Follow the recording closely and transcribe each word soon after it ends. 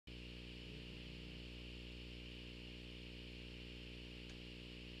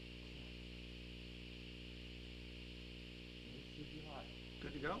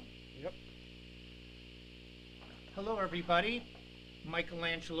go? Yep. Hello, everybody.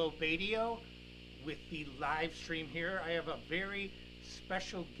 Michelangelo Badio with the live stream here. I have a very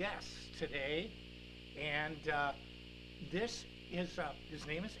special guest today, and this is his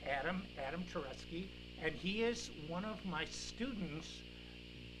name is Adam Turetzky, and he is one of my students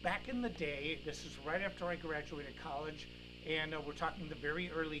back in the day. This is right after I graduated college, and we're talking the very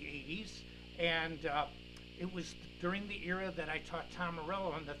early 80s, and it was during the era that I taught Tom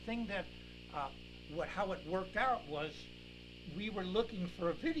Morello. And the thing that how it worked out was we were looking for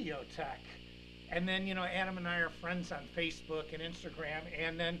a video tech, and then Adam and I are friends on Facebook and Instagram,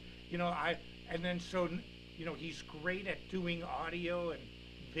 and then he's great at doing audio and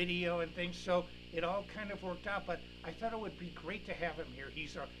video and things, so it all kind of worked out. But I thought it would be great to have him here.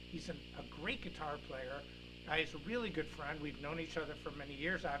 He's a great guitar player. He's a really good friend. We've known each other for many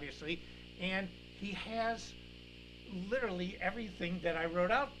years, obviously, and he has literally everything that I wrote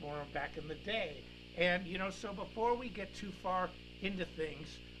out for him back in the day. And so before we get too far into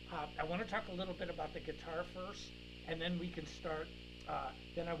things, I want to talk a little bit about the guitar first, and then we can start.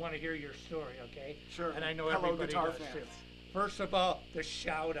 Then I want to hear your story, okay? Sure. And I know Hello, everybody guitar does fans. too. First of all, the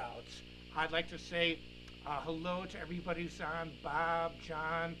shout outs. I'd like to say hello to everybody who's on: Bob,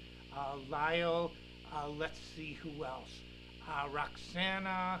 John, Lyle. Let's see who else.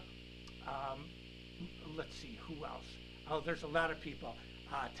 Roxana. Let's see who else. Oh, there's a lot of people.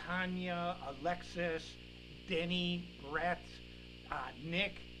 Tanya, Alexis, Denny, Brett,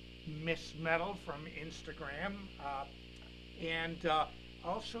 Nick, Miss Metal from Instagram, and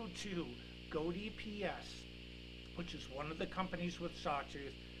also to GoDPS, which is one of the companies with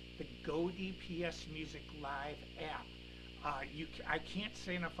Sawtooth, the GoDPS Music Live app. I can't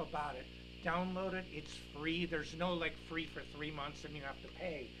say enough about it. Download it. It's free. There's no free for 3 months and you have to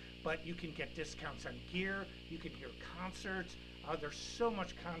pay, but you can get discounts on gear. You can hear concerts. There's so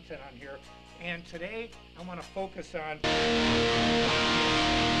much content on here, and today I want to focus on.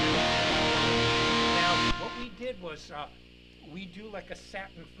 Now, what we did was we do like a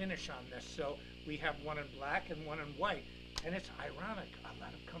satin finish on this, so we have one in black and one in white, and it's ironic. A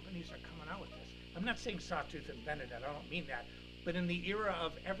lot of companies are coming out with this. I'm not saying Sawtooth invented it. I don't mean that, but in the era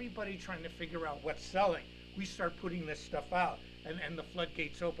of everybody trying to figure out what's selling, we start putting this stuff out, and the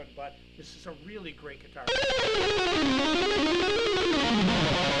floodgates open. But this is a really great guitar.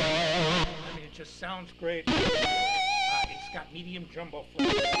 I mean, it just sounds great. It's got medium jumbo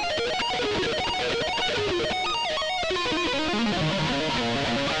flat.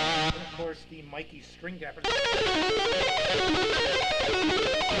 And of course, the Mikey string dapper.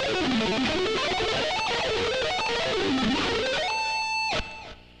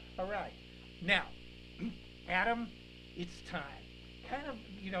 All right, now, Adam, it's time. Kind of,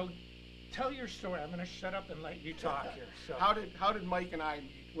 tell your story. I'm going to shut up and let you talk here. So, How did Mike and I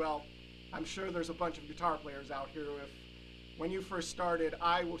meet? Well, I'm sure there's a bunch of guitar players out here. When you first started,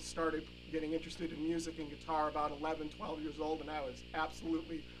 I started getting interested in music and guitar about 11, 12 years old, and I was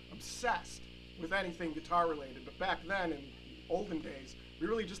absolutely obsessed with anything guitar related. But back then, in the olden days, we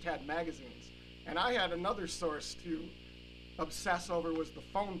really just had magazines. And I had another source to obsess over, was the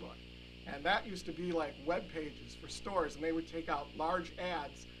phone book. And that used to be like web pages for stores, and they would take out large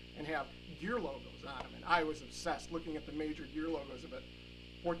ads and have gear logos on them. And I was obsessed looking at the major gear logos of it.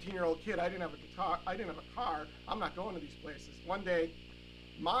 14-year-old kid, I didn't have a guitar, I didn't have a car, I'm not going to these places. One day,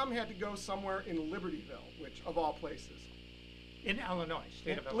 Mom had to go somewhere in Libertyville, which of all places. in Illinois,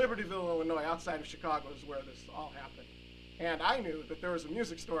 state of Illinois. Libertyville, Illinois, outside of Chicago is where this all happened. And I knew that there was a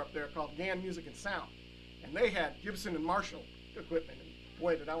music store up there called Gann Music and Sound. And they had Gibson and Marshall equipment, and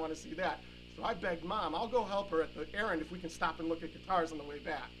boy, did I want to see that. So I begged Mom, I'll go help her at the errand if we can stop and look at guitars on the way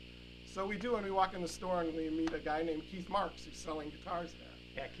back. So we do, and we walk in the store and we meet a guy named Keith Marks who's selling guitars there.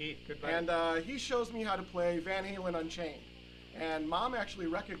 Yeah, Keith, good buddy. And he shows me how to play Van Halen Unchained. And Mom actually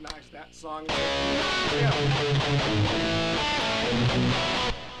recognized that song.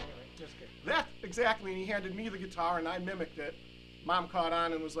 That, exactly, and he handed me the guitar and I mimicked it. Mom caught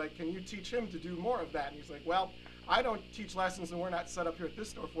on and was like, can you teach him to do more of that? And he's like, well, I don't teach lessons and we're not set up here at this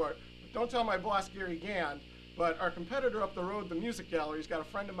store for it. But don't tell my boss, Gary Gann, but our competitor up the road, the Music Gallery's got a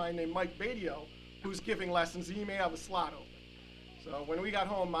friend of mine named Mike Badio who's giving lessons. He may have a slot open. So when we got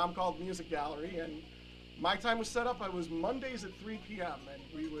home, Mom called the Music Gallery, and my time was set up. I was Mondays at 3 p.m. and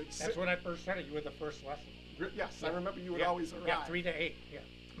we would sit. That's when I first started. You were the first lesson. Yes, I remember you would always arrive. Yeah, 3 to 8. Yeah.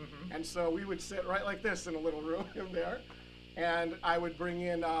 Mm-hmm. And so we would sit right like this in a little room in there, and I would bring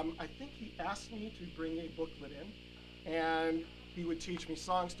in. I think he asked me to bring a booklet in, and he would teach me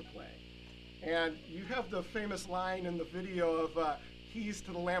songs to play. And you have the famous line in the video of keys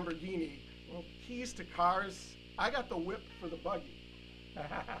to the Lamborghini. Well, keys to cars. I got the whip for the buggy.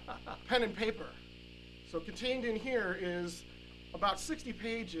 pen and paper. So contained in here is about 60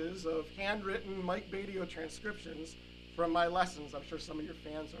 pages of handwritten Mike Badio transcriptions from my lessons. I'm sure some of your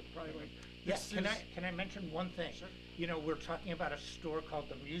fans are probably like, Yes, can I mention one thing? Sure. You know, we're talking about a store called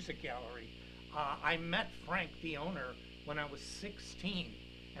the Music Gallery. I met Frank, the owner, when I was 16,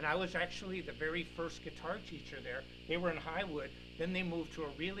 and I was actually the very first guitar teacher there. They were in Highwood. Then they moved to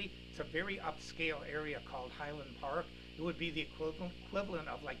it's a very upscale area called Highland Park. It would be the equivalent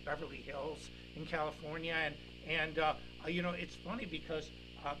of like Beverly Hills in California. And you know, it's funny because,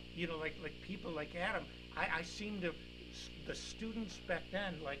 you know, like people like Adam, I seem to, the students back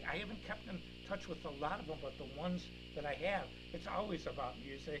then, like I haven't kept in touch with a lot of them, but the ones that I have, it's always about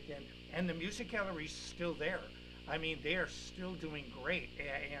music, and the Music Gallery's still there. I mean, they are still doing great,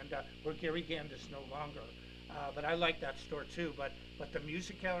 and where Gary Gand is no longer. But I like that store too. But the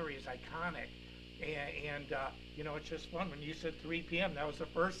Music Gallery is iconic, and you know, it's just fun. When you said 3 p.m., that was the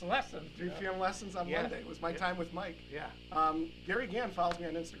first lesson. 3 p.m. lessons on Yeah. Monday was my time with Mike. Yeah. Gary Gand follows me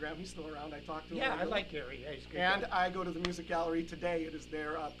on Instagram. He's still around. I talked to him. Yeah, I regularly. like Gary. Yeah, he's a good And guy. I go to the Music Gallery today. It is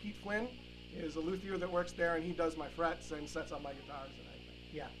there. Pete Flynn is a luthier that works there, and he does my frets and sets up my guitars and everything.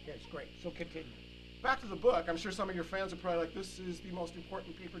 Yeah, it's great. So continue. Back to the book. I'm sure some of your fans are probably like, this is the most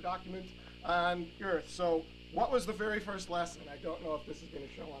important paper document on earth. So what was the very first lesson? I don't know if this is going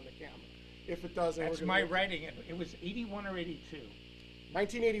to show on the camera. If it does, That's my writing. It was 81 or 82.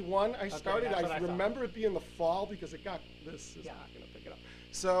 1981, I started. that's what I I thought. remember it being the fall because it got, this is Yeah. not going to pick it up.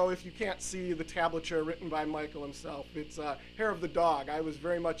 So if you can't see the tablature written by Michael himself, it's Hair of the Dog. I was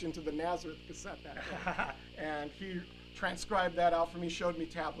very much into the Nazareth cassette that day. And he transcribed that out for me, showed me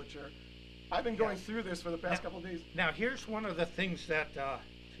tablature. I've been going through this for the past couple of days. Now, here's one of the things that 2,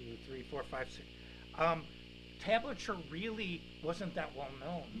 3, 4, 5, 6. Tablature really wasn't that well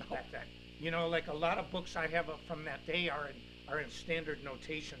known back then. You know, like a lot of books I have from that day are in standard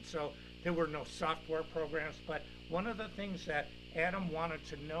notation, so there were no software programs. But one of the things that Adam wanted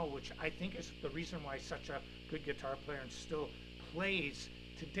to know, which I think is the reason why he's such a good guitar player and still plays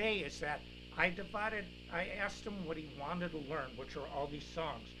today, is that I asked him what he wanted to learn, which are all these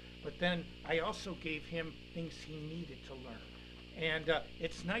songs. But then I also gave him things he needed to learn. And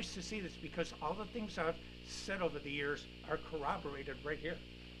it's nice to see this because all the things I've said over the years are corroborated right here.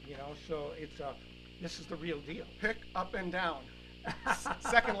 You know, so it's this is the real deal. Pick up and down.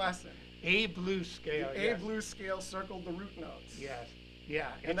 Second lesson. A blues scale. The Yes. A blues scale circled the root notes. Yes. Yeah.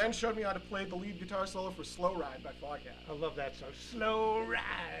 And then showed me how to play the lead guitar solo for Slow Ride by Foghat. I love that song. Slow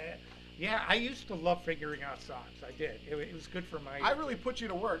Ride. Yeah, I used to love figuring out songs. I did. It was good for my. I really put you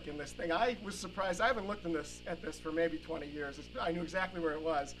to work in this thing. I was surprised. I haven't looked at this for maybe 20 years. I knew exactly where it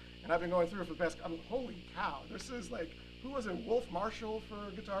was, and I've been going through it for the past. Holy cow! This is like, who was it? Wolf Marshall for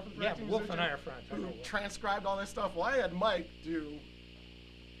Guitar for the Yeah, Correcting Wolf Musician, and I are friends. I know who Wolf. transcribed all this stuff. Well, I had Mike do.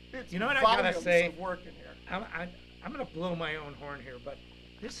 It's You know what I gotta volumes say? of work in here. I'm going to blow my own horn here, but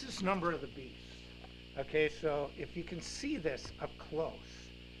this is Number of the Beast. Okay, so if you can see this up close,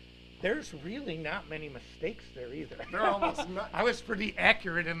 there's really not many mistakes there either. They're almost not. I was pretty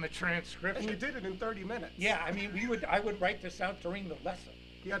accurate in the transcription. And you did it in 30 minutes. Yeah, I mean, I would write this out during the lesson.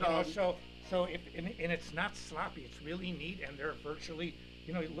 You had, You know, so if and it's not sloppy. It's really neat, and they're virtually,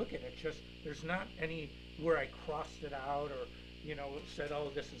 you know, look at it. Just there's not any where I crossed it out or, you know, said,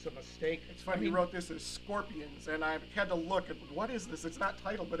 oh, this is a mistake. It's funny, you wrote this as Scorpions, and I had to look at, what is this? It's not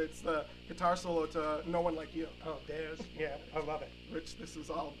titled, but it's the guitar solo to No One Like You, Oh, yeah, I love it. which this is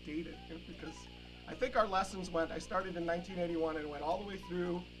all dated, because I think our lessons I started in 1981 and went all the way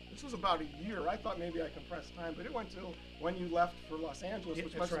through. This was about a year. I thought maybe I compressed time, but it went till when you left for Los Angeles, Yeah,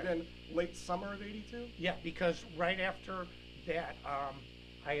 which that's must have right. been late summer of '82. Yeah, because right after that,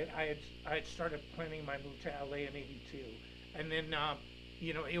 I had started planning my move to LA in '82, and then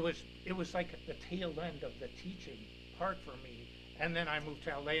you know, it was like the tail end of the teaching part for me, and then I moved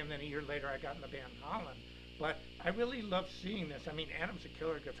to LA, and then a year later I got in the band Holland. But I really love seeing this. I mean, Adam's a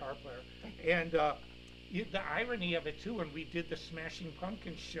killer guitar player, and the irony of it too, when we did the Smashing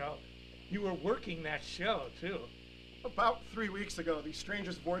Pumpkins show, you were working that show too. About 3 weeks ago, the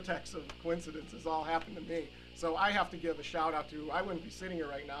strangest vortex of coincidences all happened to me. So I have to give a shout out to, I wouldn't be sitting here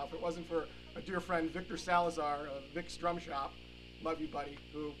right now if it wasn't for a dear friend, Victor Salazar of Vic's Drum Shop, love you buddy,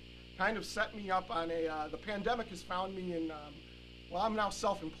 who kind of set me up on the pandemic has found me in, well, I'm now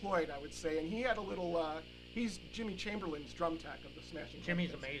self-employed, I would say, and he had a little, he's Jimmy Chamberlain's drum tech of the Smashing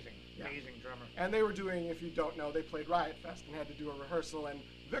Jimmy's Pumpkins. amazing, Yeah. amazing drummer. And they were doing, if you don't know, they played Riot Fest and had to do a rehearsal, and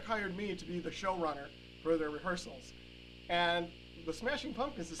Vic hired me to be the showrunner for their rehearsals. And the Smashing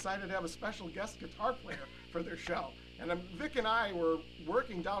Pumpkins decided to have a special guest guitar player for their show. And Vic and I were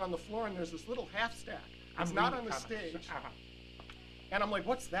working down on the floor, and there's this little half stack. It's I'm not reading on the comments. stage. And I'm like,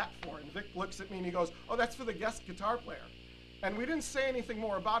 what's that for? And Vic looks at me and he goes, oh, that's for the guest guitar player. And we didn't say anything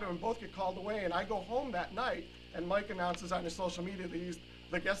more about it, and both get called away. And I go home that night, and Mike announces on his social media that he's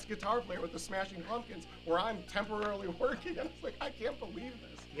the guest guitar player with the Smashing Pumpkins, where I'm temporarily working. And it's like, I can't believe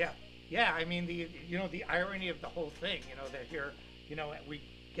this. Yeah, yeah. I mean, the irony of the whole thing, that here, we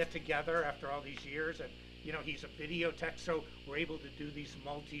get together after all these years, and he's a video tech, so we're able to do these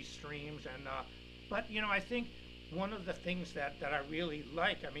multi-streams, and but I think one of the things that I really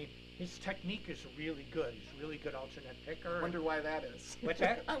like, I mean, his technique is really good. He's a really good alternate picker. I wonder why that is. What's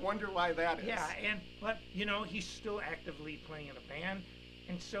that? I wonder why that is. Yeah, but he's still actively playing in a band,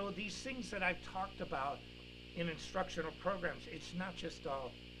 and so these things that I've talked about in instructional programs, it's not just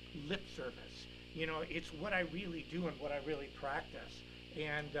all lip service. It's what I really do and what I really practice.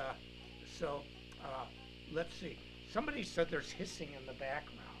 And so let's see. Somebody said there's hissing in the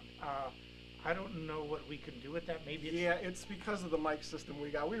background. I don't know what we can do with that. Maybe it's... Yeah, it's because of the mic system we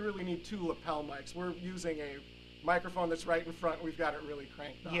got. We really need 2 lapel mics. We're using a microphone that's right in front. We've got it really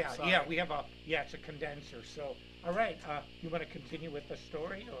cranked up. Yeah, we have it's a condenser. So, all right, you want to continue with the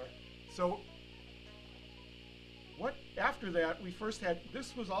story, or? So, after that, we first had,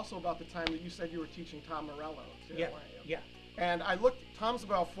 this was also about the time that you said you were teaching Tom Morello. Too, Yeah. And I looked, Tom's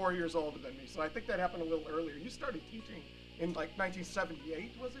about 4 years older than me, so I think that happened a little earlier. You started teaching in like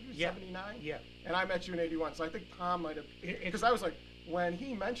 1978, was it? 79? Yeah. And I met you in 81, so I think Tom might have, because I was like, when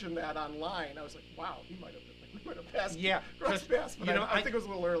he mentioned that online, I was like, wow, he might have, we might have passed. Yeah. Crossed paths, but I think it was a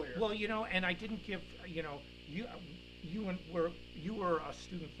little earlier. Well, and I didn't give, you were a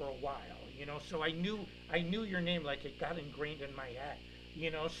student for a while, so I knew your name, like it got ingrained in my head,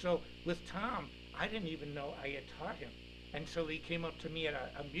 so with Tom, I didn't even know I had taught him until he came up to me at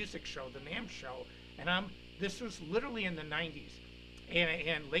a music show, the NAMM show, and this was literally in the 90s,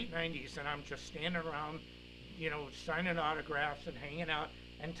 and late 90s, and I'm just standing around, signing autographs and hanging out,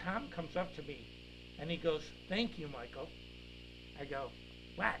 and Tom comes up to me, and he goes, "Thank you, Michael." I go,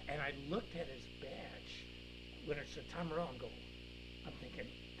 "What?" And I looked at his badge when it said Tom Morello, and I'm thinking,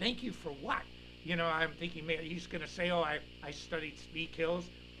 "Thank you for what?" I'm thinking, man, he's going to say, "Oh, I studied Speak Hills."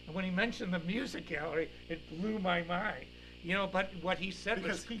 And when he mentioned the music gallery, it blew my mind. But what he said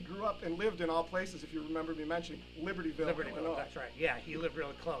because he grew up and lived in all places, if you remember me mentioning, Libertyville, Illinois. That's right. Yeah, he lived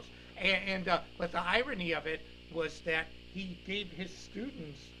really close. But the irony of it was that he gave his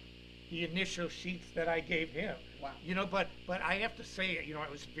students the initial sheets that I gave him. Wow. But I have to say, I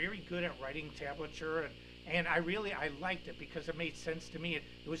was very good at writing tablature, and I liked it because it made sense to me. It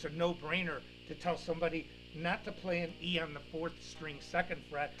was a no-brainer to tell somebody not to play an E on the 4th string 2nd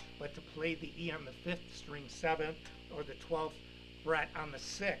fret, but to play the E on the 5th string 7th or the 12th fret on the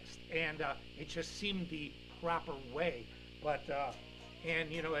 6th. And it just seemed the proper way. But,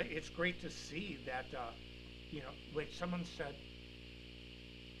 it's great to see that, wait, someone said,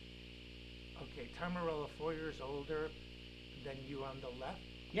 okay, Tom Morello 4 years older than you on the left?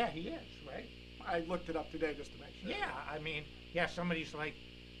 Yeah, he is, right? I looked it up today just to make sure. Yeah, I mean, somebody's like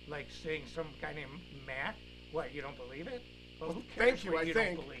saying some guy named Matt. What, you don't believe it? Well, thank you, I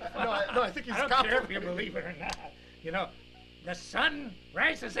think. No, I think he's I don't care if you believe it or not. The sun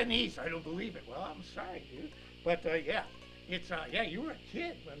rises in the east. I don't believe it. Well, I'm sorry, dude. But, it's, you were a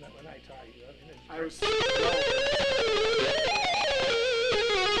kid when I taught you. I was...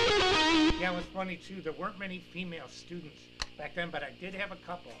 Yeah, it was funny, too. There weren't many female students back then, but I did have a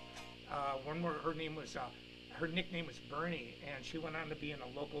couple. One where her nickname was Bernie, and she went on to be in a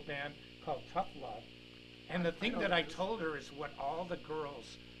local band called Tough Love. And the thing that I told her is what all the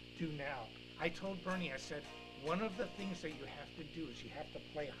girls do now. I told Bernie, I said, one of the things that you have to do is you have to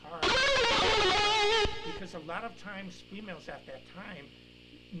play hard. Because a lot of times females at that time,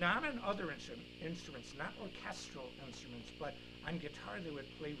 not on other instruments, not orchestral instruments, but on guitar they would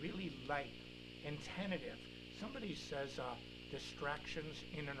play really light and tentative. Somebody says distractions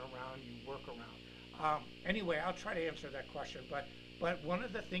in and around, you work around. Anyway, I'll try to answer that question, but one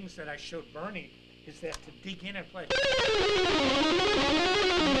of the things that I showed Bernie is that to dig in and play.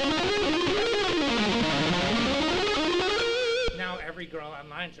 Now every girl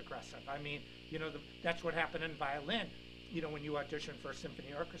online's aggressive. I mean, that's what happened in violin. When you audition for a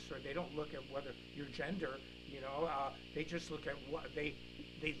symphony orchestra, they don't look at whether your gender, they just look at what they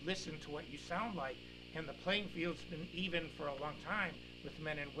listen to what you sound like. And the playing field's been even for a long time with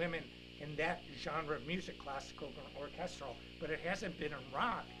men and women in that genre of music, classical or orchestral, but it hasn't been in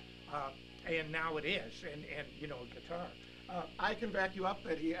rock, and now it is, and guitar. I can back you up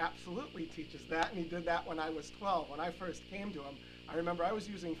that he absolutely teaches that, and he did that when I was 12. When I first came to him, I remember I was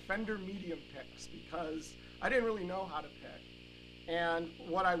using Fender medium picks because I didn't really know how to pick. And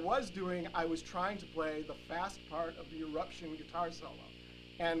what I was doing, I was trying to play the fast part of the Eruption guitar solo.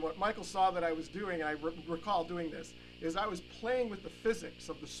 And what Michael saw that I was doing, and I recall doing this, is I was playing with the physics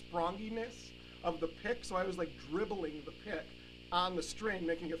of the spronginess of the pick, so I was like dribbling the pick on the string,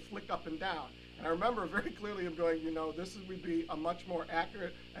 making it flick up and down. And I remember very clearly him going, you know, this would be a much more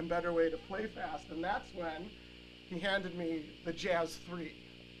accurate and better way to play fast. And that's when he handed me the Jazz 3.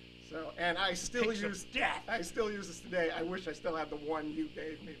 So, and I still use this today. I wish I still had the one you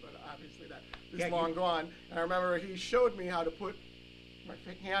gave me, but obviously that is long gone. And I remember he showed me how to put my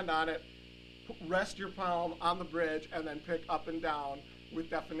hand on it, rest your palm on the bridge, and then pick up and down with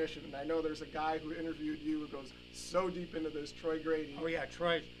definition. And I know there's a guy who interviewed you who goes so deep into this, Troy Grady. Oh yeah,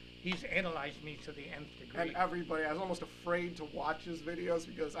 he's analyzed me to the nth degree. And everybody, I was almost afraid to watch his videos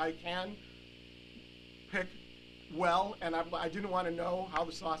because I can pick well, and I didn't want to know how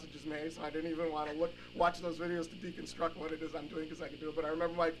the sausage is made, so I didn't even want to watch those videos to deconstruct what it is I'm doing because I could do it. But I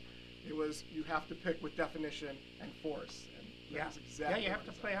remember, like, it was, you have to pick with definition and force. And yeah, exactly you have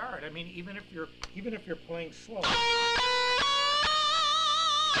to play hard. I mean, even if you're playing slow.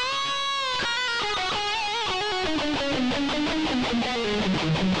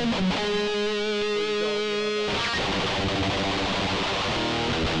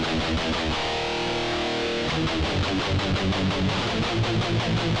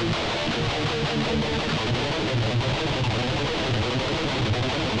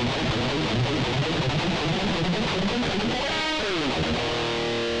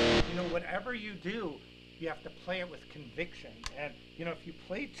 Whatever you do, you have to play it with conviction. And, you know, if you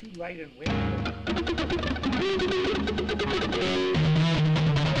play too light and wimpy,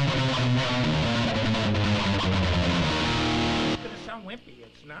 it's going to sound wimpy.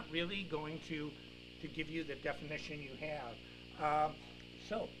 It's not really going to give you the definition you have.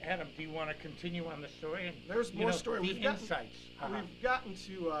 So, Adam, do you want to continue on the story? And, there's more story. The insights. We've gotten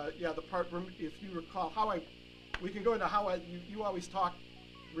to, the part, if you recall, we can go into how you always talk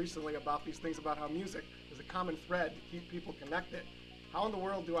recently about these things, about how music is a common thread to keep people connected. How in the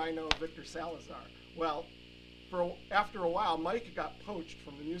world do I know Victor Salazar? Well, after a while, Mike got poached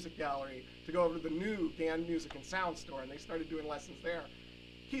from the music gallery to go over to the new Dan Music and Sound store, and they started doing lessons there.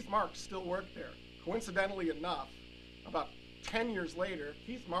 Keith Marks still worked there. Coincidentally enough, about 10 years later,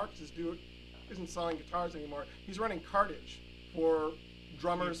 Keith Marks isn't selling guitars anymore. He's running cartage for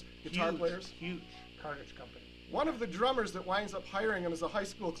drummers, guitar players. Huge cartage company. One of the drummers that winds up hiring him is a high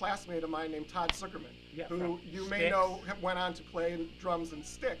school classmate of mine named Todd Zuckerman, who you may know went on to play drums in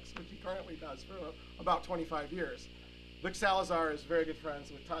Styx, which he currently does for about 25 years. Vic Salazar is very good friends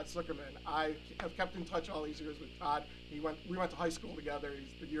with Todd Zuckerman. I have kept in touch all these years with Todd. We went to high school together.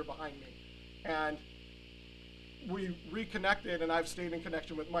 He's the year behind me. And we reconnected, and I've stayed in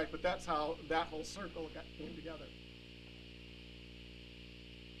connection with Mike, but that's how that whole circle came together.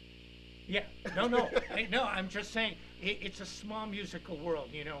 Yeah, no, I'm just saying, it's a small musical world,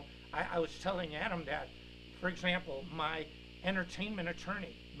 you know. I was telling Adam that, for example, my entertainment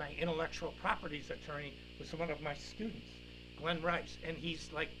attorney, my intellectual properties attorney, was one of my students, Glenn Rice, and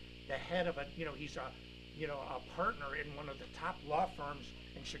he's like the head of he's a partner in one of the top law firms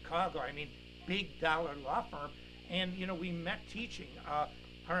in Chicago. I mean, big dollar law firm, and, you know, we met teaching. I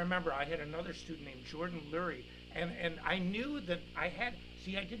remember I had another student named Jordan Lurie, and I knew that I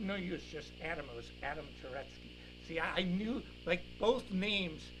didn't know you as just Adam, it was Adam Turetzky. See, I knew, like, both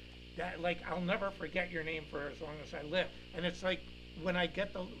names that, like, I'll never forget your name for as long as I live. And it's like, when I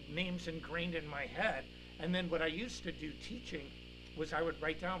get the names ingrained in my head, and then what I used to do teaching was I would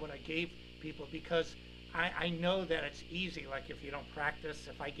write down what I gave people, because I know that it's easy, like if you don't practice,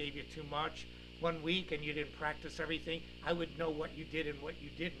 if I gave you too much one week and you didn't practice everything, I would know what you did and what you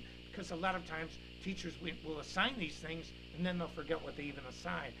didn't. Because a lot of times teachers will assign these things and then they'll forget what they even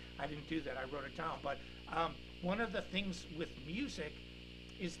assigned. I didn't do that, I wrote it down. But one of the things with music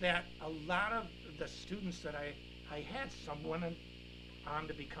is that a lot of the students that I had, some went on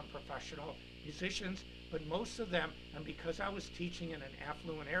to become professional musicians, but most of them, and because I was teaching in an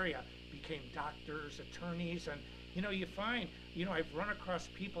affluent area, became doctors, attorneys, and, you know, you find, you know, I've run across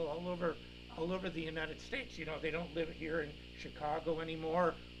people all over the United States. You know, they don't live here in Chicago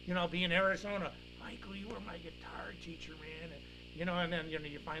anymore. You know, I'll be in Arizona. Michael, you were my guitar teacher, man. And, you know, and then, you know,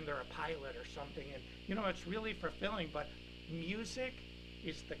 you find they're a pilot or something. And, you know, it's really fulfilling. But music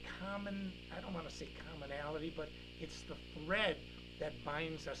is the common, I don't want to say commonality, but it's the thread that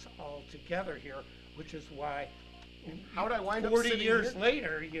binds us all together here, which is why how did I wind up 40 years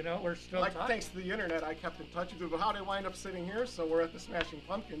later, you know, we're still like, talking. Thanks to the internet, I kept in touch with you. But how did I wind up sitting here? So we're at the Smashing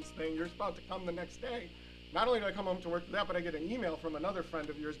Pumpkins thing. You're about to come the next day. not only do I come home to work for that, but I get an email from another friend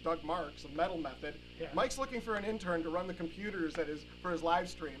of yours, Doug Marks of Metal Method. Yeah. Mike's looking for an intern to run the computers for his live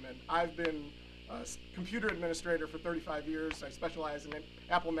stream, and I've been a computer administrator for 35 years. I specialize in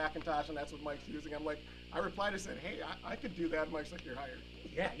Apple Macintosh, and that's what Mike's using. I'm like, I replied, I said, hey, I could do that. Mike's like, you're hired.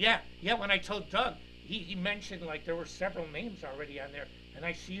 Yeah. When I told Doug, he mentioned like there were several names already on there, and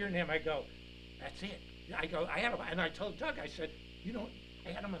I see your name, I go, that's it. I go, and I told Doug, I said, you know,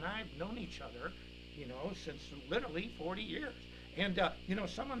 Adam and I have known each other, you know, since literally 40 years. And, you know,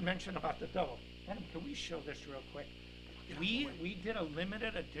 someone mentioned about the double. Adam, can we show this real quick? We did a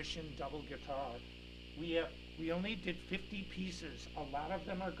limited edition double guitar. We only did 50 pieces. A lot of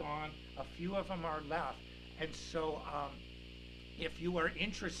them are gone. A few of them are left. And so if you are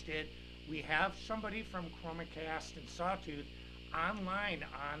interested, we have somebody from Chromacast and Sawtooth online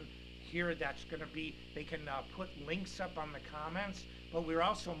on here that's going to be, they can put links up on the comments, but we're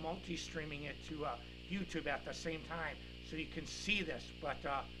also multi-streaming it to YouTube at the same time, so you can see this. But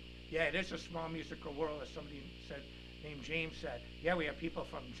yeah, it is a small musical world, as somebody said, named James said. Yeah, we have people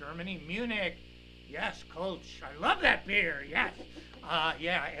from Germany, Munich. Yes, Coach, I love that beer, yes.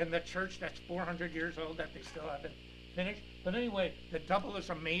 Yeah, and the church that's 400 years old that they still haven't finished. But anyway, the double is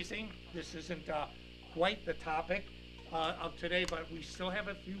amazing. This isn't quite the topic of today, but we still have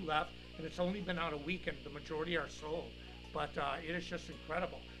a few left, and it's only been out a week, and the majority are sold. But it is just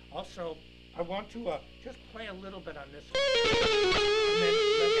incredible. Also, I want to just play a little bit on this one, and then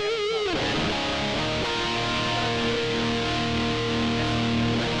let Adam talk.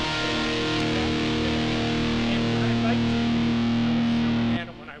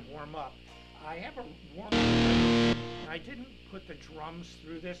 Up. I have a warm up. I didn't put the drums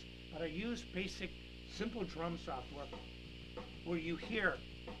through this, but I used basic, simple drum software where you hear,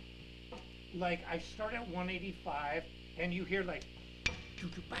 like, I start at 185, and you hear like,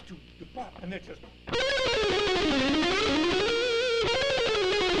 and it just.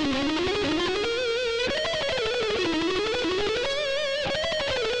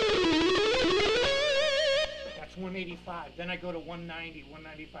 That's 185. Then I go to 190,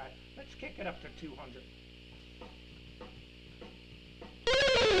 195. Let's kick it up to 200.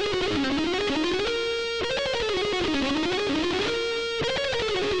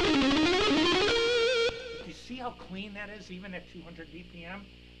 You see how clean that is, even at 200 BPM?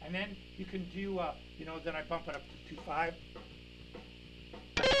 And then you can do, you know, then I bump it up to 2.5.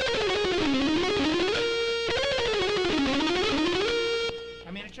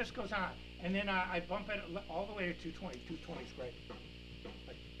 I mean, it just goes on. And then I bump it all the way to 220. 220 is great.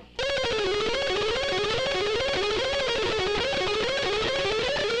 Like.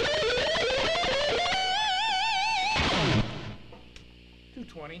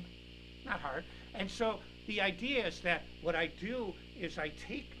 220, not hard. And so the idea is that what I do is I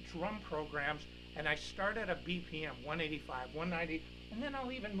take drum programs and I start at a BPM, 185, 190, and then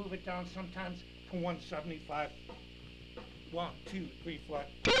I'll even move it down sometimes to 175. 1, 2, 3, 4.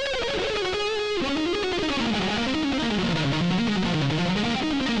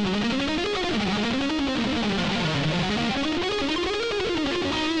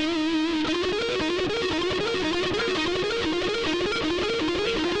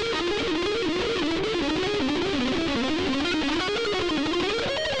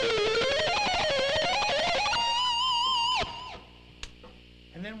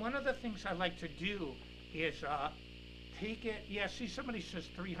 And then one of the things I like to do is take it, yeah, see somebody says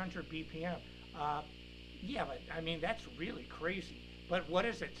 300 BPM. Yeah, but I mean, that's really crazy. But what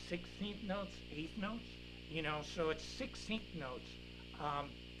is it, 16th notes, 8th notes? You know, so it's 16th notes.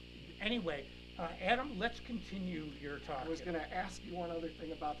 Anyway, Adam, let's continue your talk. I was going to ask you one other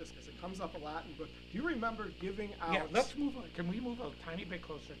thing about this because it comes up a lot in the book. Do you remember giving out... Yeah, let's move on. Can we move a tiny bit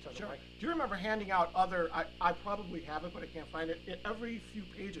closer to the mic? Do you remember handing out other, I probably have it, but I can't find it, every few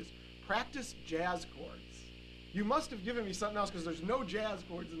pages, practice jazz chords? You must have given me something else because there's no jazz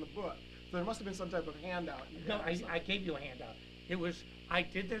chords in the book. So there must have been some type of handout. No, I gave you a handout. It was, I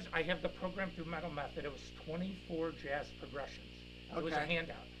did this, I have the program through Metal Method. It was 24 jazz progressions. It was a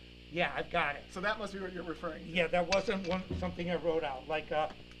handout. Yeah, I've got it. So that must be what you're referring to. Yeah, that wasn't something I wrote out. Like,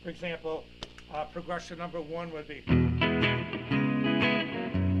 for example, progression number 1 would be.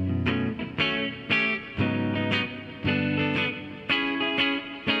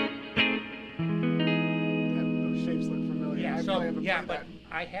 Those shapes look familiar. Yeah, but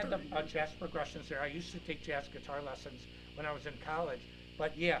I had the jazz progressions there. I used to take jazz guitar lessons when I was in college.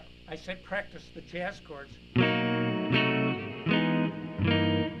 But yeah, I said practice the jazz chords.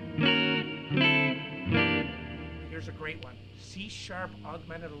 Here's a great one. C sharp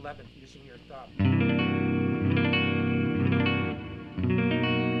augmented 11th using your thumb.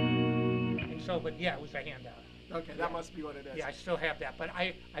 And So, but yeah, it was a handout. Okay, that must be what it is. Yeah, I still have that. But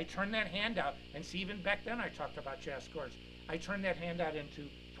I turned that handout, and see, even back then I talked about jazz chords. I turned that handout into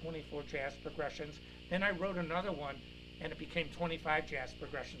 24 jazz progressions. Then I wrote another one, and it became 25 jazz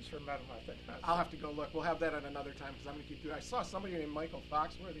progressions for metal method. I'll have to go look. We'll have that at another time because I'm going to keep doing. I saw somebody named Michael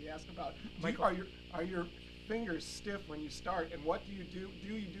Foxworth. He asked about Michael. Are your fingers stiff when you start, and what do you do?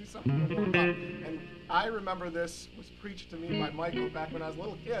 Do you do something to warm up? And I remember this was preached to me by Michael back when I was a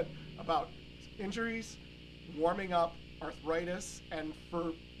little kid about injuries, warming up, arthritis, and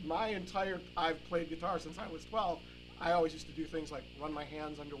for my entire, I've played guitar since I was 12. I always used to do things like run my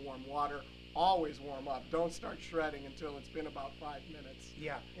hands under warm water. Always warm up. Don't start shredding until it's been about 5 minutes.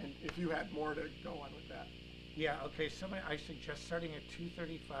 Yeah. And if you had more to go on with that. Yeah, okay, I suggest starting at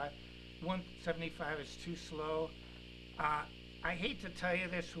 235. 175 is too slow. I hate to tell you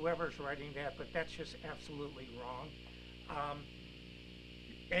this, whoever's writing that, but that's just absolutely wrong.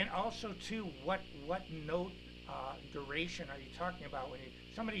 And also, too, what note duration are you talking about when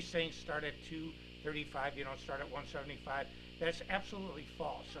somebody's saying start at 235, you don't start at 175? That's absolutely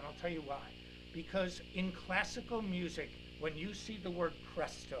false, and I'll tell you why. Because in classical music, when you see the word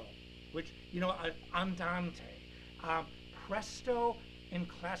presto, which, andante, presto in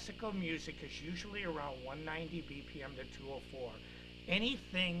classical music is usually around 190 BPM to 204.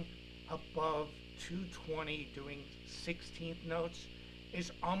 Anything above 220 doing 16th notes is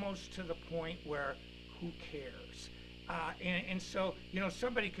almost to the point where who cares? And so,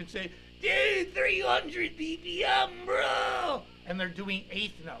 somebody could say, dude, 300 BPM, bro! And they're doing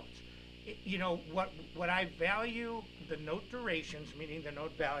eighth notes. What I value, the note durations, meaning the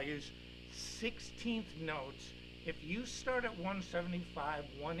note values, 16th notes. If you start at 175,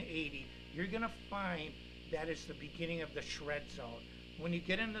 180, you're going to find that is the beginning of the shred zone. When you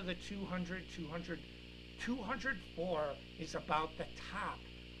get into the 200, 204 is about the top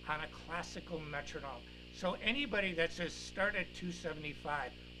on a classical metronome. So anybody that says start at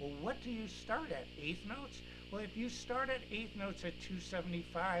 275, well, what do you start at? Eighth notes? Well, if you start at eighth notes at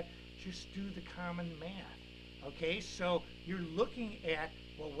 275, just do the common math. Okay, so you're looking at,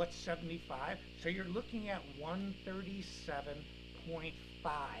 well, what's 75? So you're looking at 137.5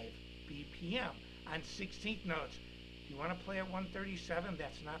 BPM on 16th notes. If you want to play at 137,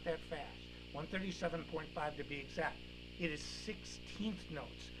 that's not that fast. 137.5 to be exact. It is 16th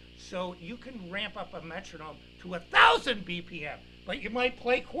notes. So you can ramp up a metronome to 1,000 BPM, but you might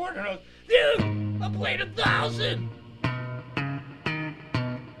play quarter notes. Dude, I played 1,000!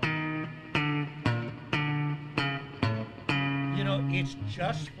 It's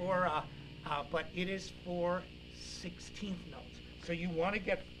just for, but it is for 16th notes. So you want to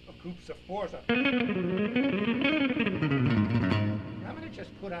get groups of fours up. I'm going to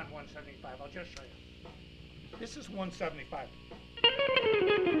just put on 175. I'll just show you. This is 175.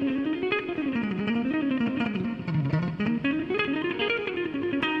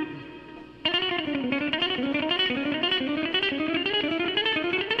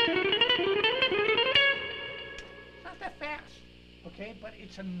 Not that fast, okay? But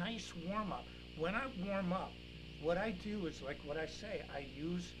it's a nice warm-up. When I warm up, what I do is, like what I say, I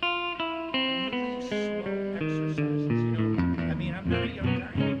use really slow exercises, I'm not a young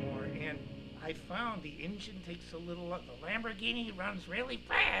guy anymore, and I found the engine takes a little, the Lamborghini runs really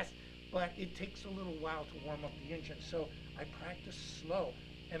fast, but it takes a little while to warm up the engine, so I practice slow,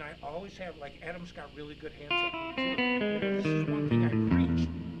 and I always have, like, Adam's got really good hand technique, too. This is one thing I preach,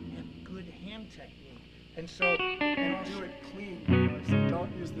 have good hand technique, and so, and also, do it clean, so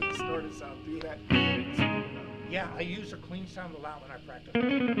don't use the distorted sound, do that clean. Yeah, I use a clean sound a lot when I practice. I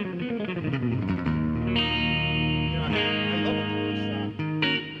love a clean sound.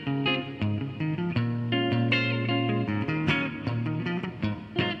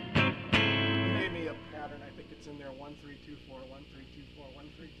 You made me a pattern. I think it's in there: 1 3 2 4 1 3 2 4 1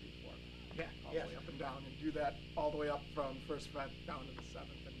 3 2 4. Yeah, all the way up and down, and do that all the way up from first fret down to the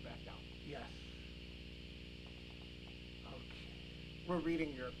seventh and back down. Yes. Okay. We're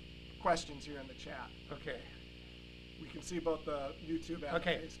reading your questions here in the chat. Okay. We can see both the YouTube and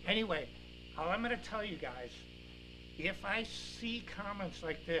okay. Facebook. Anyway, all I'm going to tell you guys, if I see comments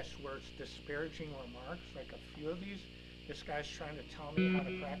like this where it's disparaging remarks, like a few of these, this guy's trying to tell me how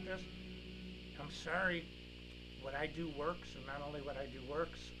to practice, I'm sorry. What I do works, and not only what I do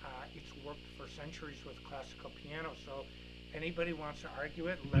works, it's worked for centuries with classical piano. So anybody wants to argue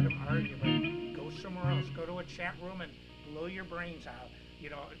it, let them argue it. Go somewhere else. Go to a chat room and blow your brains out.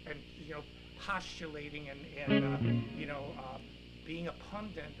 Postulating and being a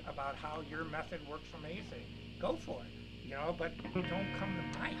pundit about how your method works amazing. Go for it, but don't come to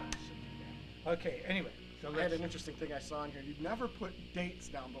my house and do that. Okay, anyway, So I had an interesting thing I saw in here. You've never put dates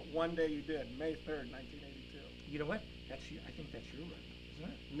down, but one day you did, May 3rd, 1982. You know what? That's you. I think that's your writing, isn't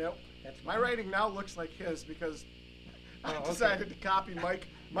it? Nope. That's My mine. writing now looks like his because I okay. decided to copy Mike.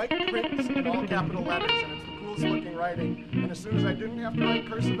 Mike prints in all capital letters, and it's the coolest looking writing. And as soon as I didn't have to write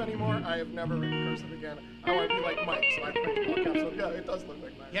cursive anymore, I have never written cursive again. I want to be like Mike, so I print in all caps. So yeah, it does look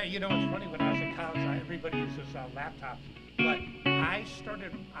like mine. Yeah, you know, it's funny, when I was in college, everybody uses laptops, but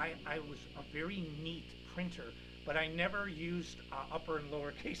I was a very neat printer, but I never used upper and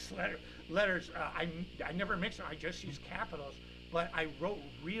lowercase letters. I never mixed them, I just used capitals, but I wrote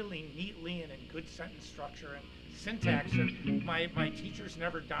really neatly and in good sentence structure and syntax, and my teachers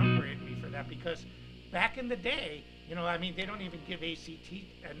never downgraded me for that, because back in the day, you know, I mean, they don't even give ACT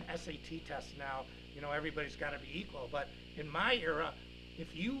and SAT tests now. You know, everybody's got to be equal, but in my era,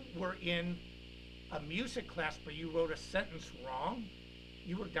 if you were in a music class but you wrote a sentence wrong,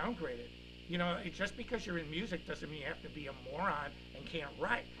 you were downgraded. You know, just because you're in music doesn't mean you have to be a moron and can't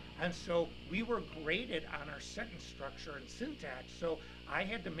write. And so we were graded on our sentence structure and syntax, so I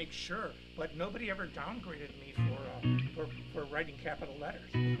had to make sure, but nobody ever downgraded me for writing capital letters.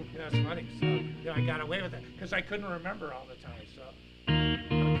 You know, it's funny. So, you know, I got away with it because I couldn't remember all the time. So,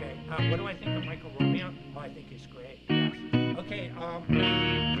 okay, what do I think of Michael Romeo? Oh, I think he's great. Yes. Okay,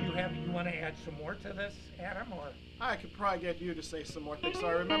 you want to add some more to this, Adam, or? I could probably get you to say some more things. So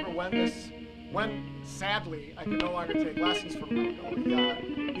I remember when sadly I could no longer take lessons from Michael.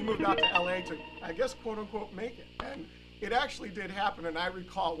 He moved out to LA to, I guess, quote unquote, make it. And it actually did happen, and I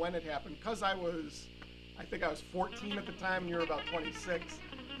recall when it happened, because I think I was 14 at the time, and you were about 26.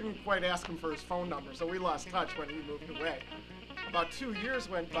 Didn't quite ask him for his phone number, so we lost touch when he moved away. About 2 years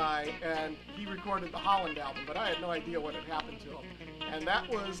went by, and he recorded the Holland album, but I had no idea what had happened to him. And that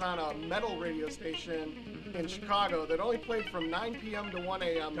was on a metal radio station in Chicago that only played from 9 p.m. to 1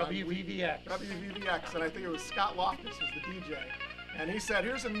 a.m. WVVX. WVVX, and I think it was Scott Loftus was the DJ. And he said,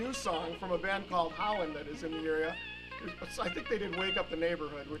 here's a new song from a band called Holland that is in the area. I think they did Wake Up the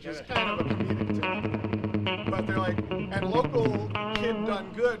Neighborhood, which is kind of a comedic tune. But they're like, and local kid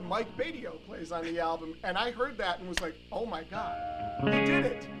done good, Mike Badio plays on the album. And I heard that and was like, oh my God, he did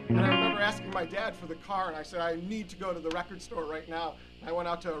it. And I remember asking my dad for the car, and I said, I need to go to the record store right now. And I went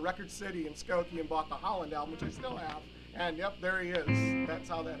out to Record City in Skokie and bought the Holland album, which I still have. And yep, there he is. That's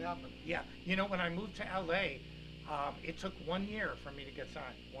how that happened. Yeah, you know, when I moved to LA, it took 1 year for me to get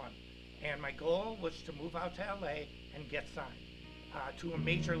signed, and my goal was to move out to LA and get signed to a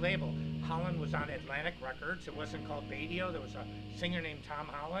major label. Holland was on Atlantic Records. It wasn't called Badio. There was a singer named Tom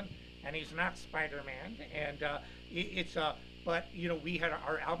Holland, and he's not Spider-Man. And but you know, we had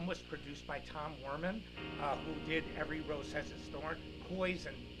our album was produced by Tom Werman, who did Every Rose Has Its Thorn,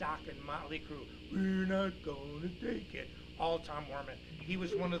 Poison, Doc and Motley Crue, We're Not Gonna Take It, all Tom Werman. He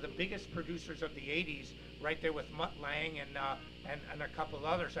was one of the biggest producers of the 80s, right there with Mutt Lange and a couple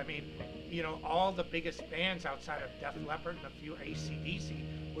others. I mean, you know, all the biggest bands outside of Def Leppard and a few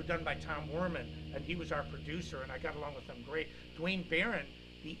AC/DC were done by Tom Werman, and he was our producer, and I got along with him great. Dwayne Barron,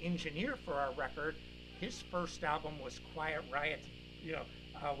 the engineer for our record, his first album was Quiet Riot, you know,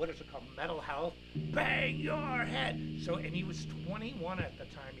 what is it called, Metal Health, Bang Your Head. So, and he was 21 at the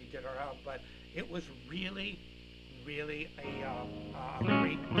time he did our album, but it was really a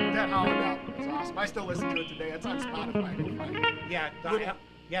great. That Holland album is awesome. I still listen to it today. It's on Spotify.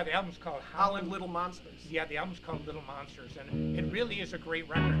 Yeah, the album's called Holland Little Monsters. Yeah, the album's called Little Monsters, and it really is a great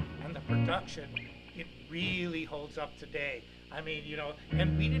record. And the production, it really holds up today. I mean, you know,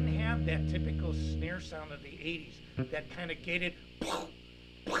 and we didn't have that typical snare sound of the 80s, that kind of gated.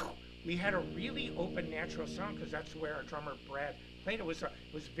 We had a really open, natural sound, because that's where our drummer Brad played. It was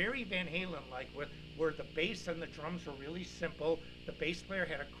very Van Halen-like, where the bass and the drums were really simple. The bass player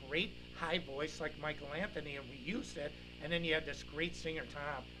had a great high voice like Michael Anthony, and we used it. And then you had this great singer,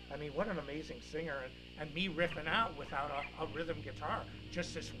 Tom. I mean, what an amazing singer. And me riffing out without a rhythm guitar,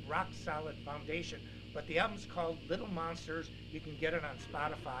 just this rock-solid foundation. But the album's called Little Monsters. You can get it on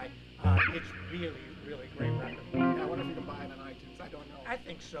Spotify. It's really great record. Yeah, I wonder if you can buy it on iTunes. I don't know. I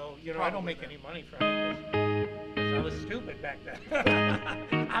think so. You know, Probably I don't make any money from it because I was stupid back then.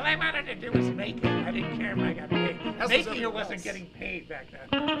 All I wanted to do was make it. I didn't care if I got paid. Making it wasn't getting paid back then.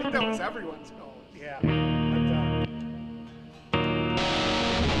 I think that was everyone's goal. Yeah. But,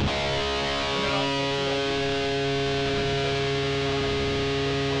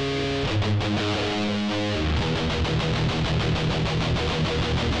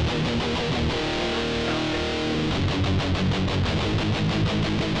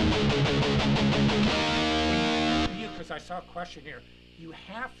 I saw a question here. You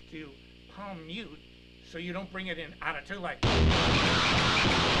have to palm mute so you don't bring it in out of two like.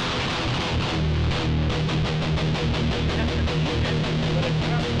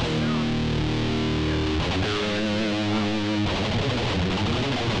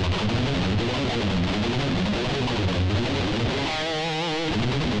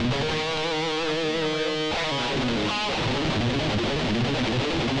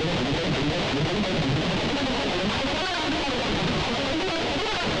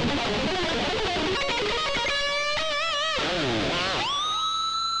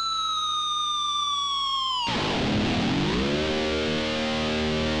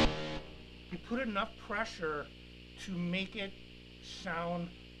 Put enough pressure to make it sound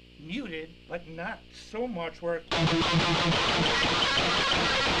muted, but not so much where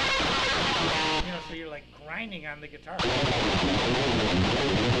so you're like grinding on the guitar.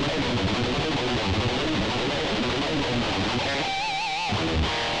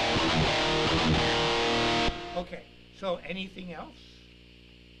 Okay, so anything else?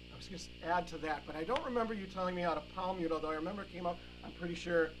 I was going to add to that, but I don't remember you telling me how to palm mute, although I remember it came up, I'm pretty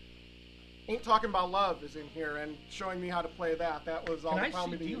sure Ain't Talking About Love is in here and showing me how to play that. That was all the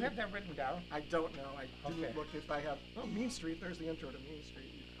palm muting. Do you have that written down? I don't know. I didn't look if I have. Oh, Mean Street. There's the intro to Mean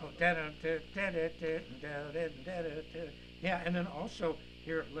Street. Oh, yeah, and then also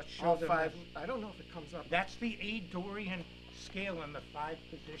here, let's show all them five. this. I don't know if it comes up. That's the A Dorian scale in the 5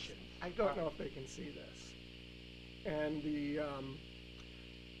 positions. I don't know if they can see this. And the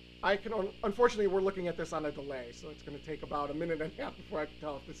I can unfortunately we're looking at this on a delay, so it's going to take about a minute and a half before I can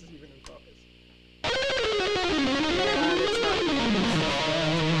tell if this is even in focus.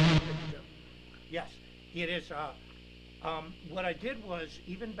 Yes, it is. What I did was,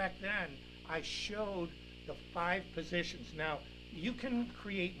 even back then, I showed the 5 positions. Now, you can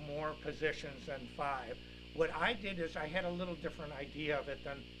create more positions than 5. What I did is I had a little different idea of it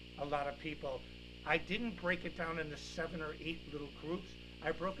than a lot of people. I didn't break it down into 7 or 8 little groups.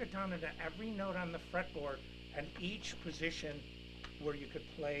 I broke it down into every note on the fretboard and each position where you could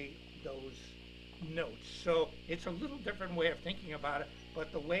play those notes. So it's a little different way of thinking about it,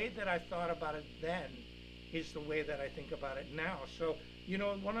 but the way that I thought about it then is the way that I think about it now. So,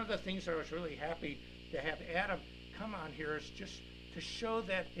 one of the things that I was really happy to have Adam come on here is just to show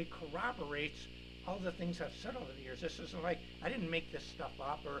that it corroborates all the things I've said over the years. This isn't like I didn't make this stuff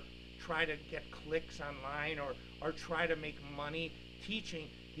up or try to get clicks online or try to make money teaching.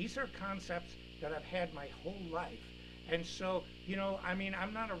 These are concepts that I've had my whole life. And so,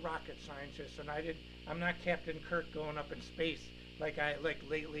 I'm not a rocket scientist, and I'm not Captain Kirk going up in space like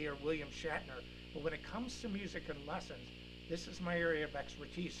lately or William Shatner. But when it comes to music and lessons, this is my area of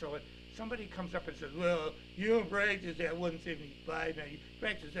expertise. So if somebody comes up and says, well, you don't practice at 175, now you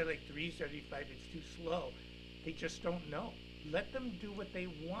practice at like 375, it's too slow. They just don't know. Let them do what they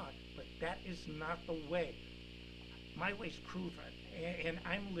want, but that is not the way. My way's proven, and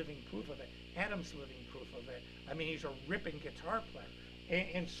I'm living proof of it. Adam's living proof of it. I mean, he's a ripping guitar player.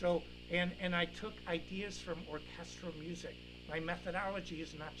 And I took ideas from orchestral music. My methodology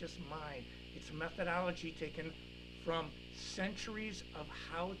is not just mine. It's methodology taken from centuries of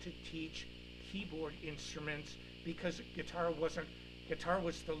how to teach keyboard instruments, because guitar was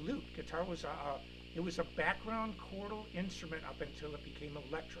the lute. Guitar was a background chordal instrument up until it became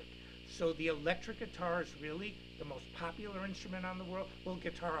electric. So the electric guitar is really the most popular instrument on the world. Well,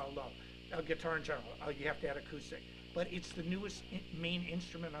 guitar alone, guitar in general, you have to add acoustic. But it's the newest main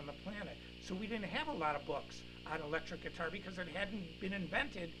instrument on the planet. So we didn't have a lot of books on electric guitar because it hadn't been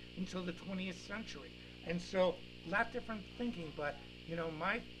invented until the 20th century. And so a lot different thinking, but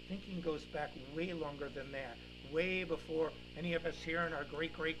my thinking goes back way longer than that, way before any of us here and our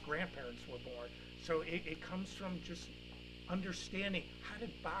great-great-grandparents were born. So it comes from just understanding, how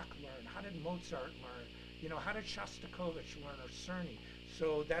did Bach learn? How did Mozart learn? How did Shostakovich learn, or Cerny?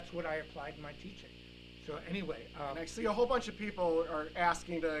 So that's what I applied in my teaching. So anyway. And I see a whole bunch of people are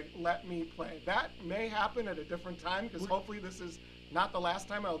asking to let me play. That may happen at a different time, because hopefully this is not the last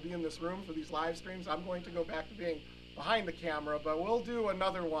time I'll be in this room for these live streams. I'm going to go back to being behind the camera, but we'll do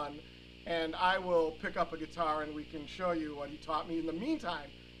another one, and I will pick up a guitar and we can show you what he taught me. In the meantime,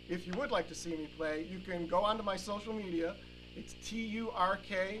 if you would like to see me play, you can go onto my social media. It's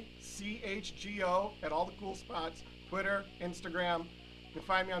TURKCHGO at all the cool spots, Twitter, Instagram. You can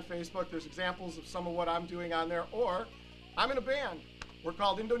find me on Facebook. There's examples of some of what I'm doing on there. Or I'm in a band. We're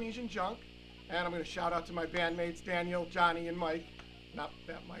called Indonesian Junk. And I'm going to shout out to my bandmates, Daniel, Johnny, and Mike. Not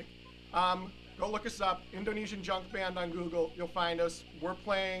that Mike. Go look us up, Indonesian Junk Band on Google. You'll find us. We're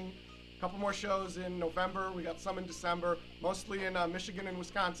playing a couple more shows in November. We got some in December, mostly in Michigan and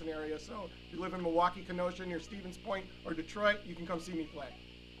Wisconsin area. So if you live in Milwaukee, Kenosha, near Stevens Point, or Detroit, you can come see me play.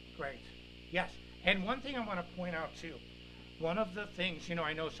 Great. Yes. And one thing I want to point out, too. one of the things,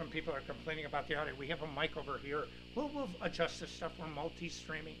 I know some people are complaining about the audio. We have a mic over here. We'll adjust this stuff. We're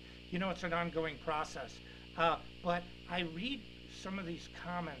multi-streaming. It's an ongoing process. But I read some of these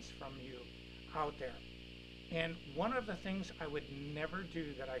comments from you out there. And one of the things I would never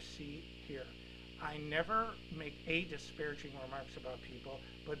do that I see here, I never make A, disparaging remarks about people,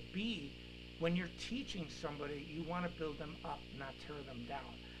 but B, when you're teaching somebody, you want to build them up, not tear them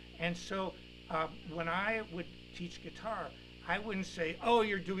down. And so when I would teach guitar, I wouldn't say, oh,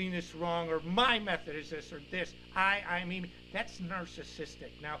 you're doing this wrong, or my method is this, or this. I mean, that's narcissistic.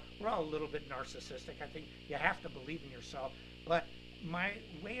 Now, we're all a little bit narcissistic. I think you have to believe in yourself. But my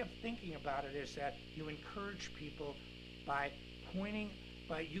way of thinking about it is that you encourage people by pointing,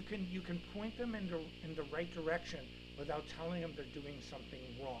 you can point them in the right direction without telling them they're doing something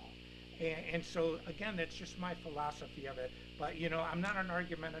wrong. And so, again, that's just my philosophy of it. But, I'm not an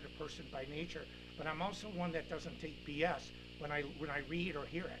argumentative person by nature, but I'm also one that doesn't take BS when I read or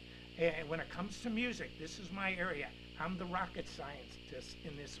hear it. And when it comes to music, this is my area. I'm the rocket scientist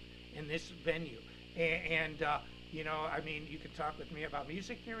in this venue. And I mean, you can talk with me about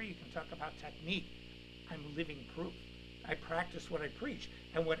music theory, you can talk about technique. I'm living proof. I practice what I preach.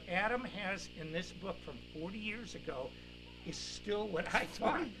 And what Adam has in this book from 40 years ago is still what I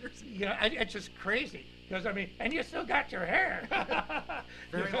taught. It's just crazy. Because, I mean, and you still got your hair.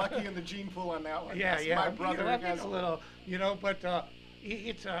 Very lucky in the gene pool on that one. Yeah, Yes, yeah. My brother has a little, but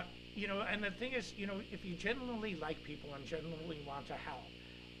it's and the thing is, if you genuinely like people and genuinely want to help,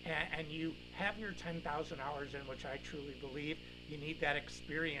 and you have your 10,000 hours in, which I truly believe, you need that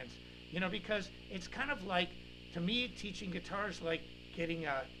experience, because it's kind of like, to me, teaching guitar is like getting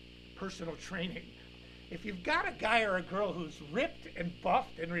a personal training. If you've got a guy or a girl who's ripped and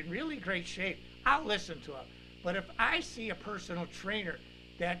buffed and in really great shape, I'll listen to him. But if I see a personal trainer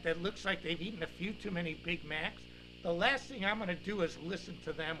that looks like they've eaten a few too many Big Macs, the last thing I'm going to do is listen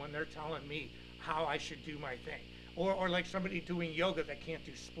to them when they're telling me how I should do my thing. Or like somebody doing yoga that can't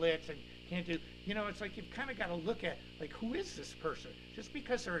do splits and can't do, it's like you've kind of got to look at, like, who is this person? Just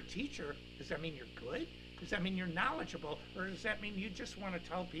because they're a teacher, does that mean you're good? Does that mean you're knowledgeable? Or does that mean you just want to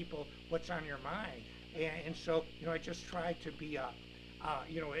tell people what's on your mind? And so, I just try to be,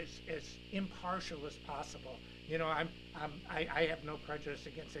 as impartial as possible. I have no prejudice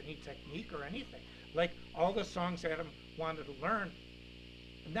against any technique or anything. Like all the songs Adam wanted to learn,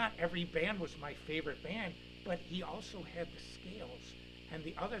 not every band was my favorite band, but he also had the scales and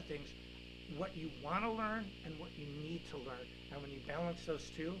the other things, what you want to learn and what you need to learn. And when you balance those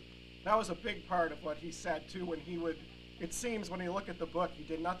two. That was a big part of what he said too, when he would, it seems when you look at the book, he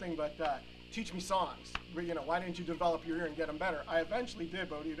did nothing but teach me songs. Why didn't you develop your ear and get them better? I eventually did,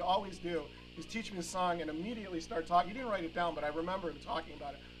 but what he'd always do is teach me a song and immediately start talking. He didn't write it down, but I remember him talking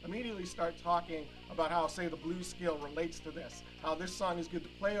about it. Immediately start talking about how, say, the blues scale relates to this. How this song is good to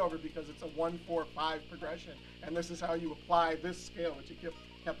play over because it's a 1-4-5 progression, and this is how you apply this scale, which he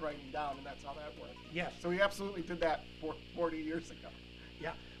kept writing down, and that's how that worked. Yes. So he absolutely did that 40 years ago.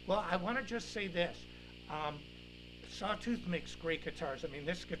 Yeah. Well, I want to just say this. Sawtooth makes great guitars. I mean,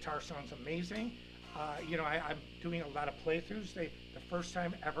 this guitar sounds amazing. I'm doing a lot of playthroughs. The first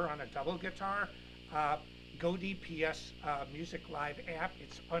time ever on a double guitar. GoDPS Music Live app,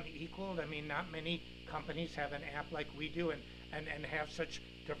 it's unequaled. I mean, not many companies have an app like we do and have such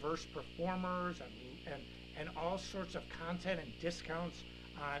diverse performers and all sorts of content and discounts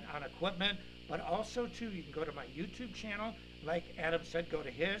on equipment. But also, too, you can go to my YouTube channel. Like Adam said, go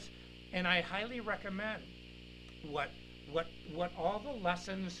to his. And I highly recommend what all the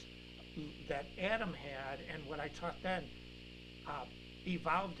lessons that Adam had and what I taught then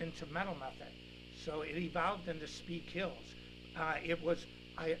evolved into Metal Method. So it evolved into Speed Kills. It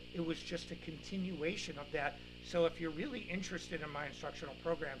was just a continuation of that. So if you're really interested in my instructional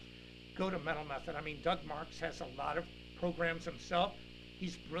programs, go to Metal Method. I mean, Doug Marks has a lot of programs himself.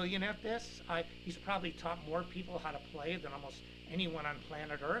 He's brilliant at this. He's probably taught more people how to play than almost anyone on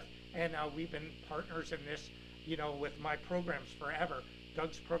planet Earth. And we've been partners in this, with my programs forever.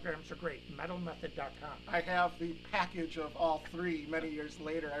 Doug's programs are great. MetalMethod.com. I have the package of all three many years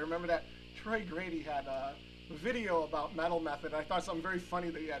later. I remember that Troy Grady had a video about Metal Method. I thought something very funny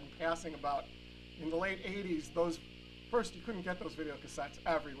that he had in passing about in the late 80s. First, you couldn't get those video cassettes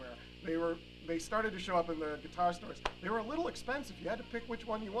everywhere. They started to show up in the guitar stores. They were a little expensive. You had to pick which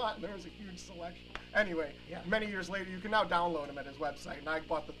one you want, and there was a huge selection. Anyway, Many years later, you can now download them at his website, and I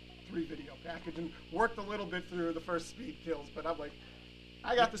bought the 3-video package and worked a little bit through the first Speed Kills, but I'm like,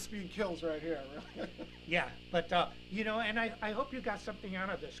 I got the Speed Kills right here. Yeah, but and I hope you got something out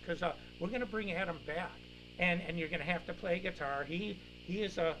of this, because we're going to bring Adam back, and you're going to have to play guitar. He He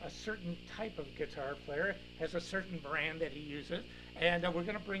is a certain type of guitar player, has a certain brand that he uses, and we're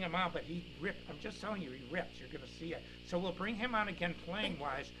going to bring him on, but he rips. I'm just telling you, he rips. You're going to see it. So we'll bring him on again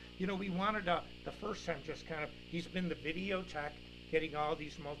playing-wise. You know, we wanted the first time just kind of, he's been the video tech, getting all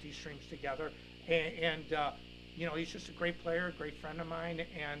these multi-streams together, and you know, he's just a great player, a great friend of mine,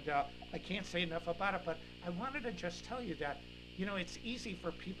 and I can't say enough about it, but I wanted to just tell you that, you know, it's easy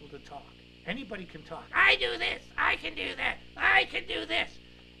for people to talk. Anybody can talk. I do this, I can do that, I can do this.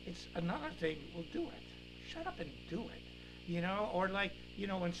 It's another thing, well, do it. Shut up and do it. You know, or like, you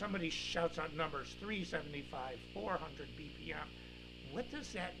know, when somebody shouts out numbers, 375, 400 BPM, what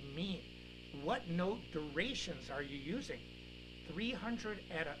does that mean? What note durations are you using? 300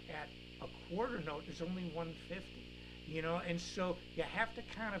 at a quarter note is only 150, you know, and so you have to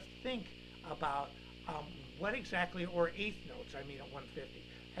kind of think about what exactly, or eighth notes, I mean, at 150.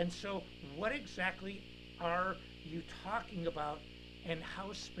 And so what exactly are you talking about, and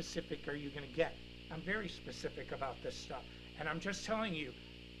how specific are you going to get? I'm very specific about this stuff, and I'm just telling you,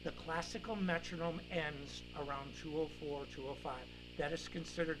 the classical metronome ends around 204, 205. That is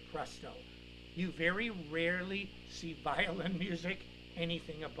considered presto. You very rarely see violin music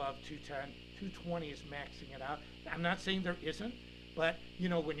anything above 210. 220 is maxing it out. I'm not saying there isn't, but you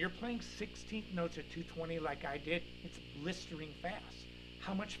know, when you're playing 16th notes at 220 like I did, it's blistering fast.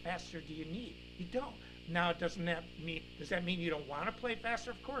 How much faster do you need? You don't. Now, does that mean you don't want to play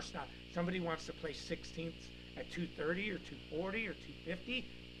faster? Of course not. Somebody wants to play 16ths at 230 or 240 or 250,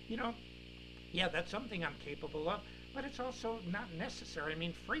 you know, yeah, that's something I'm capable of, but it's also not necessary. I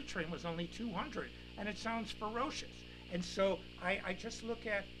mean, Freight Train was only 200, and it sounds ferocious. And so I just look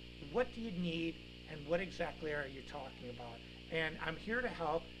at, what do you need, and what exactly are you talking about? And I'm here to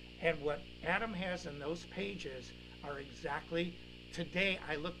help, and what Adam has in those pages are exactly, today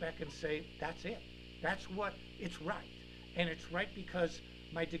I look back and say, that's it. That's what, it's right. And it's right because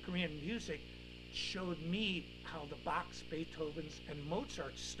my degree in music showed me how the Bachs, Beethovens, and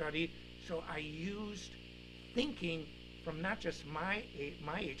Mozart studied, so I used thinking from not just my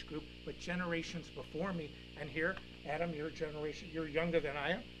age group, but generations before me. And here, Adam, your generation, you're younger than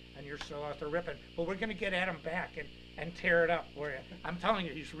I am, and you're still out there ripping. But we're going to get Adam back and tear it up for you. I'm telling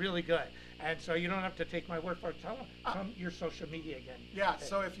you, he's really good. And so you don't have to take my word for it. Tell him your social media again. Yeah,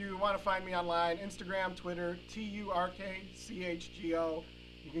 so if you want to find me online, Instagram, Twitter, TURKCHGO.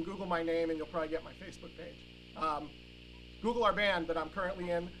 You can Google my name and you'll probably get my Facebook page. Google our band that I'm currently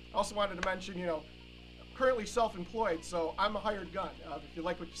in. I also wanted to mention, you know, currently self-employed, so I'm a hired gun. If you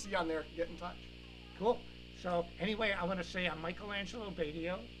like what you see on there, get in touch. Cool. So anyway, I want to say I'm Michelangelo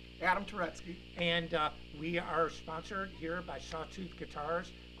Badio. Adam Turetzky. And we are sponsored here by Sawtooth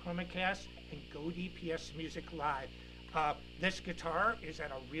Guitars, Chromacast, and Go DPS Music Live. This guitar is at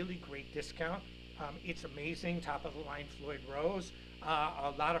a really great discount. It's amazing, top of the line Floyd Rose.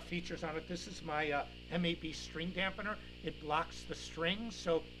 A lot of features on it. This is my MAB string dampener. It blocks the strings,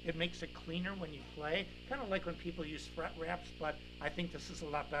 so it makes it cleaner when you play. Kind of like when people use fret wraps, but I think this is a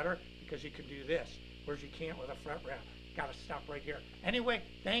lot better because you can do this, whereas you can't with a fret wrap. Gotta stop right here. Anyway,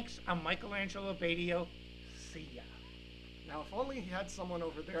 thanks. I'm Michelangelo Badio. See ya. Now, if only he had someone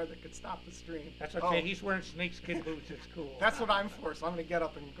over there that could stop the stream. That's okay. He's wearing snakeskin boots. It's cool. That's what I'm for, so I'm going to get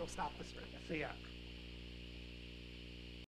up and go stop the stream. See ya.